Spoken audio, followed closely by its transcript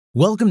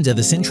Welcome to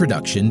this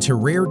introduction to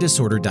rare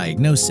disorder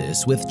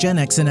diagnosis with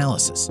Geneyx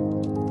Analysis.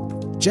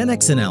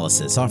 Geneyx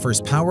Analysis offers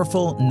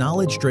powerful,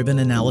 knowledge-driven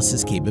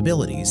analysis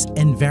capabilities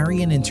and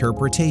variant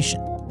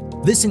interpretation.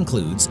 This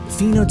includes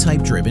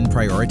phenotype-driven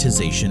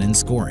prioritization and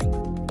scoring,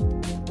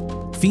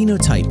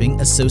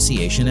 phenotyping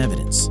association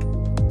evidence,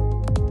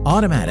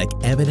 automatic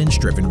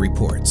evidence-driven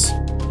reports.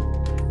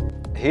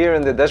 Here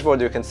in the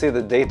dashboard you can see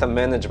the data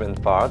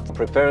management part,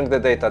 preparing the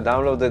data,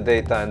 download the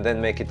data and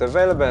then make it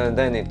available, and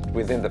then it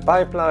within the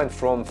pipeline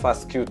from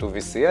FastQ to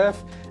VCF,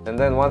 and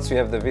then once you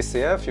have the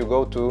VCF you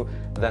go to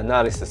the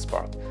analysis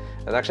part.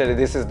 And actually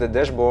this is the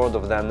dashboard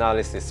of the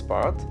analysis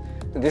part.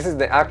 This is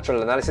the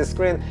actual analysis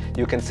screen.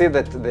 You can see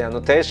that the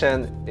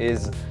annotation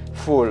is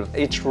full.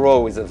 Each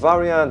row is a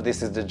variant.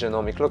 This is the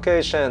genomic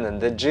location and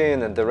the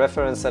gene and the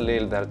reference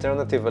allele, the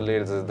alternative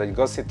alleles, the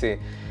digosity,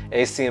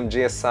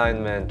 ACMG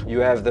assignment. You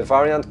have the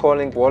variant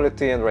calling,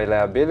 quality and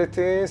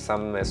reliability,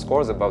 some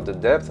scores about the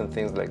depth and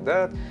things like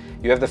that.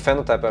 You have the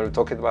phenotype, I will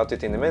talk about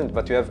it in a minute,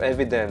 but you have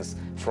evidence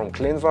from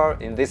ClinVar.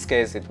 In this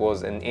case it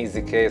was an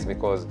easy case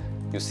because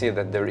you see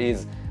that there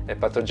is a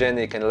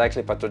pathogenic and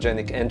likely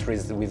pathogenic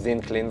entries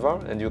within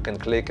ClinVar, and you can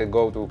click and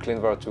go to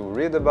ClinVar to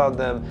read about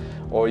them,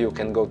 or you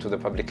can go to the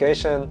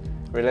publication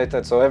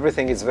related, so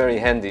everything is very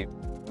handy.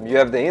 You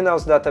have the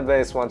in-house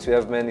database. Once you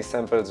have many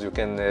samples you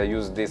can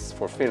use this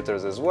for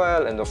filters as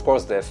well, and of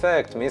course the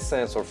effect,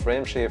 missense or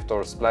frame shift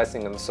or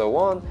splicing and so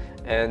on.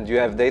 And you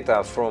have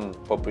data from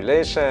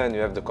population, you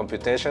have the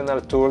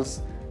computational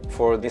tools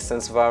for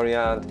missense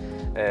variant,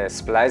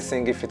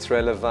 splicing if it's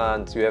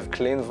relevant, you have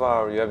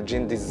ClinVar, you have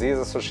gene disease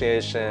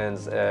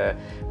associations,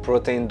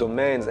 protein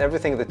domains,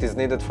 everything that is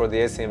needed for the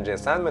ACMG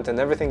assignment, and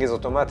everything is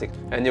automatic.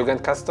 And you can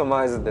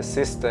customize the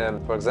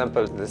system, for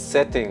example, the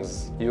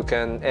settings. You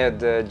can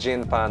add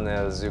gene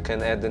panels, you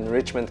can add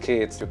enrichment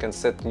kits, you can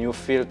set new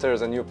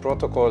filters and new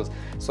protocols.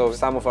 So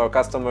some of our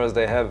customers,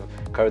 they have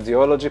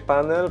cardiology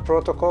panel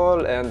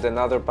protocol and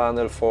another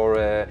panel for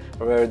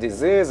rare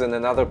disease and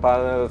another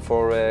panel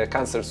for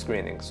cancer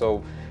screening.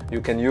 So you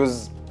can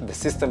use the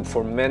system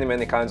for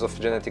many kinds of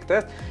genetic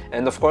tests.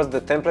 And of course the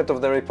template of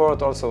the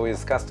report also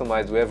is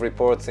customized. We have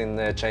reports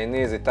in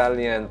Chinese,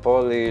 Italian,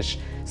 Polish,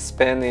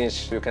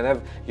 Spanish. You can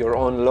have your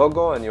own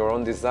logo and your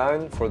own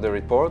design for the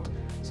report.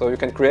 So you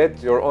can create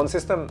your own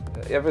system.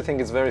 Everything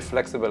is very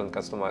flexible and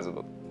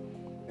customizable.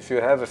 If you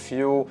have a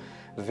few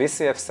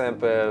VCF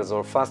samples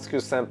or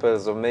FastQ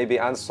samples or maybe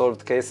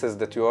unsolved cases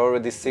that you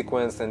already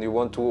sequenced and you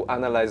want to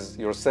analyze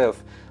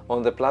yourself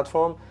on the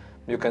platform,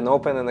 you can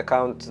open an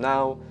account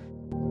now.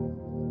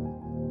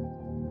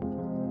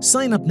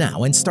 Sign up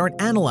now and start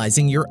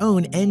analyzing your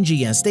own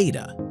NGS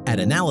data at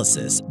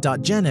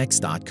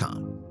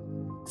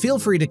analysis.geneyx.com. Feel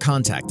free to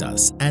contact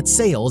us at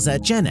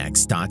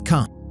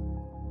sales@geneyx.com.